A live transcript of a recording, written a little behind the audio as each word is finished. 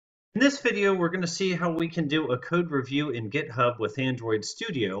In this video, we're going to see how we can do a code review in GitHub with Android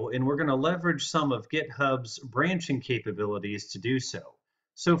Studio, and we're going to leverage some of GitHub's branching capabilities to do so.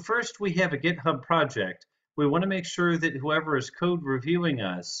 So first, we have a GitHub project. We want to make sure that whoever is code reviewing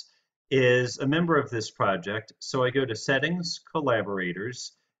us is a member of this project. So I go to Settings,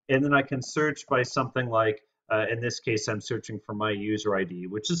 Collaborators, and then I can search by something like, in this case, I'm searching for my user ID,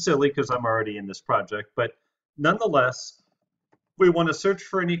 which is silly because I'm already in this project, but nonetheless, we want to search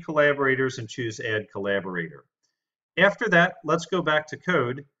for any collaborators and choose Add Collaborator. After that, let's go back to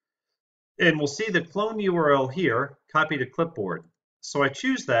code, and we'll see the clone URL here, copy to clipboard. So I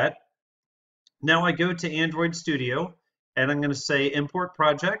choose that. Now I go to Android Studio, and I'm going to say Import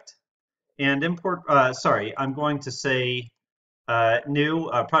Project, and I'm going to say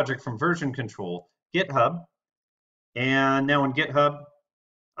New Project from Version Control, GitHub. And now in GitHub,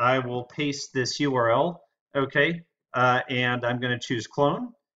 I will paste this URL, okay, and I'm going to choose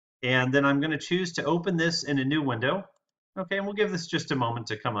clone, and then I'm going to choose to open this in a new window, okay, and we'll give this just a moment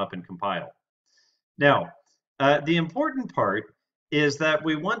to come up and compile. Now, the important part is that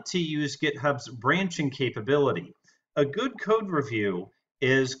we want to use GitHub's branching capability. A good code review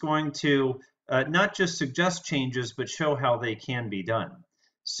is going to not just suggest changes, but show how they can be done.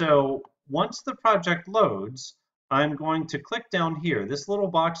 So once the project loads, I'm going to click down here. This little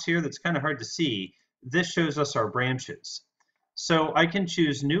box here that's kind of hard to see, this shows us our branches. So I can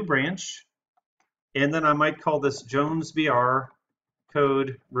choose New Branch, and then I might call this Jones BR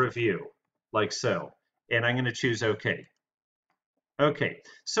Code Review, like so. And I'm going to choose OK. Okay,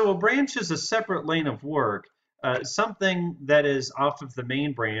 so a branch is a separate lane of work, something that is off of the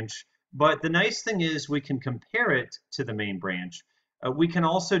main branch, but the nice thing is we can compare it to the main branch. We can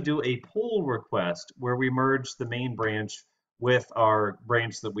also do a pull request where we merge the main branch with our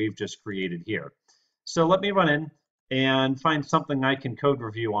branch that we've just created here. So let me run in and find something I can code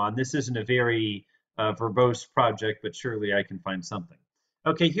review on. This isn't a very verbose project, but surely I can find something.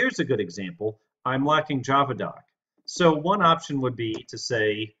 Okay, here's a good example. I'm lacking JavaDoc. So one option would be to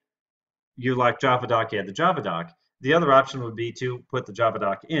say you like JavaDoc, add the JavaDoc. The other option would be to put the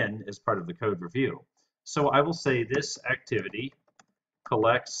JavaDoc in as part of the code review. So I will say this activity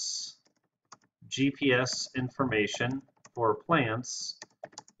collects GPS information for plants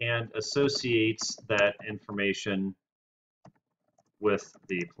and associates that information with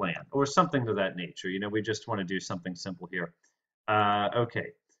the plant, or something of that nature. You know, we just want to do something simple here. Okay.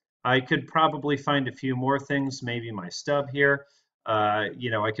 I could probably find a few more things, maybe my stub here. I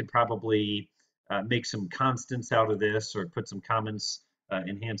could probably make some constants out of this or put some comments,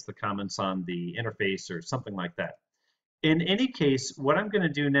 enhance the comments on the interface or something like that. In any case, what I'm going to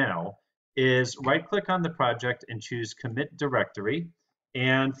do now is right-click on the project and choose Commit Directory.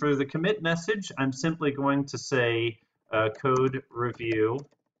 And for the commit message, I'm simply going to say Code Review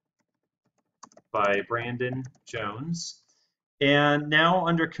by Brandon Jones. And now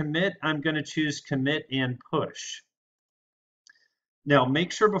under commit, I'm going to choose commit and push. Now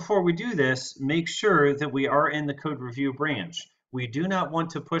make sure before we do this, make sure that we are in the code review branch. We do not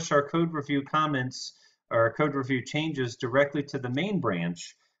want to push our code review comments or code review changes directly to the main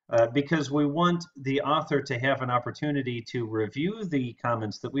branch because we want the author to have an opportunity to review the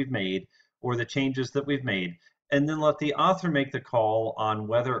comments that we've made or the changes that we've made, and then let the author make the call on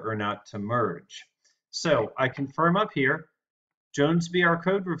whether or not to merge. So I confirm up here, Jones BR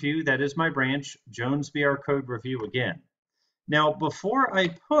Code Review, that is my branch, Jones BR Code Review again. Now, before I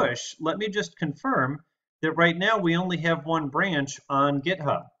push, let me just confirm that right now we only have one branch on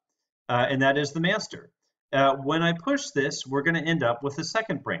GitHub, and that is the master. When I push this, we're going to end up with a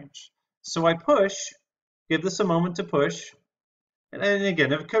second branch. So I push, give this a moment to push, and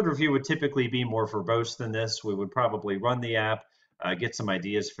again, a code review would typically be more verbose than this. We would probably run the app, get some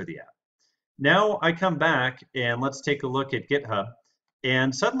ideas for the app. Now I come back and let's take a look at GitHub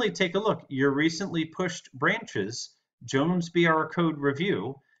and suddenly take a look. Your recently pushed branches, Jones BR Code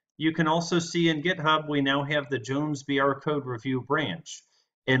Review. You can also see in GitHub we now have the Jones BR Code Review branch.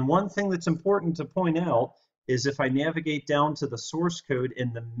 And one thing that's important to point out is if I navigate down to the source code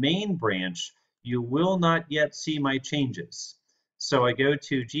in the main branch, you will not yet see my changes. So I go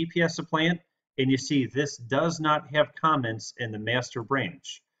to GPS a plant and you see this does not have comments in the master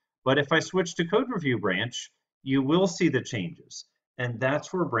branch. But if I switch to code review branch, you will see the changes. And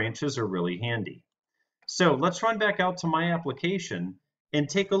that's where branches are really handy. So let's run back out to my application and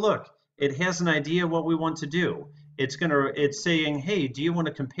take a look. It has an idea what we want to do. It's saying, hey, do you want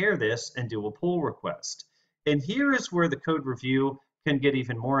to compare this and do a pull request? And here is where the code review can get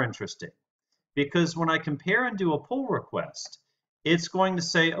even more interesting. Because when I compare and do a pull request, it's going to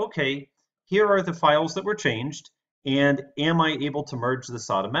say, okay, here are the files that were changed, And am I able to merge this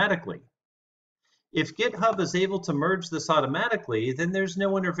automatically? If GitHub is able to merge this automatically, then there's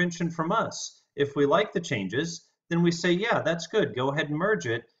no intervention from us. If we like the changes, then we say, yeah, that's good, go ahead and merge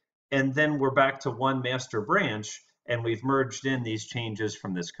it. And then we're back to one master branch, and we've merged in these changes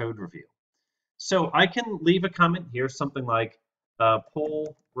from this code review. So I can leave a comment here, something like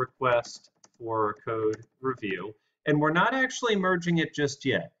pull request for code review. And we're not actually merging it just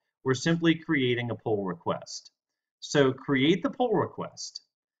yet. We're simply creating a pull request. So create the pull request.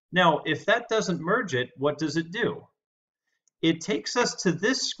 Now, if that doesn't merge it, what does it do? It takes us to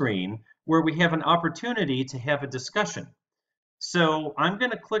this screen where we have an opportunity to have a discussion. So I'm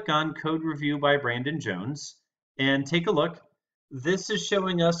going to click on Code Review by Brandon Jones and take a look. This is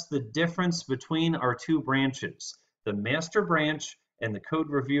showing us the difference between our two branches, the master branch and the code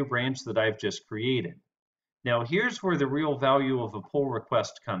review branch that I've just created. Now here's where the real value of a pull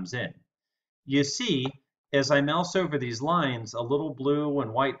request comes in. You see, as I mouse over these lines, a little blue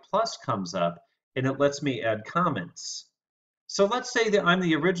and white plus comes up, and it lets me add comments. So let's say that I'm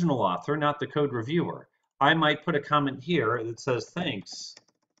the original author, not the code reviewer. I might put a comment here that says, thanks,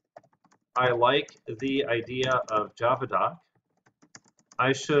 I like the idea of JavaDoc.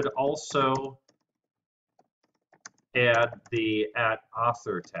 I should also add the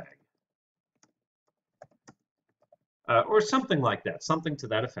 @author tag. Or something like that, something to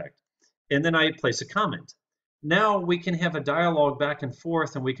that effect. And then I place a comment. Now we can have a dialogue back and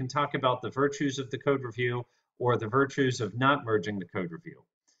forth, and we can talk about the virtues of the code review or the virtues of not merging the code review.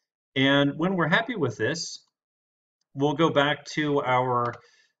 And when we're happy with this, we'll go back to our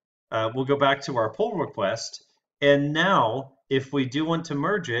pull request. And now, if we do want to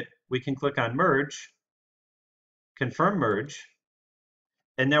merge it, we can click on Merge, confirm merge.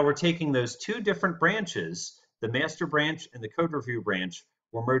 And now we're taking those two different branches, the master branch and the code review branch,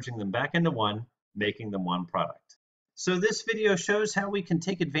 we're merging them back into one, making them one product. So this video shows how we can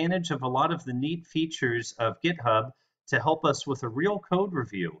take advantage of a lot of the neat features of GitHub to help us with a real code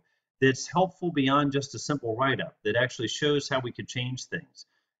review that's helpful beyond just a simple write-up, that actually shows how we could change things.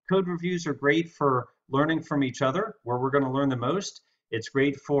 Code reviews are great for learning from each other, where we're going to learn the most. It's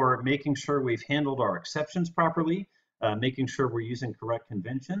great for making sure we've handled our exceptions properly, making sure we're using correct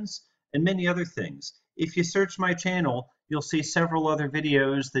conventions, and many other things. If you search my channel, you'll see several other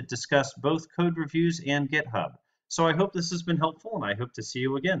videos that discuss both code reviews and GitHub. So I hope this has been helpful, and I hope to see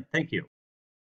you again. Thank you.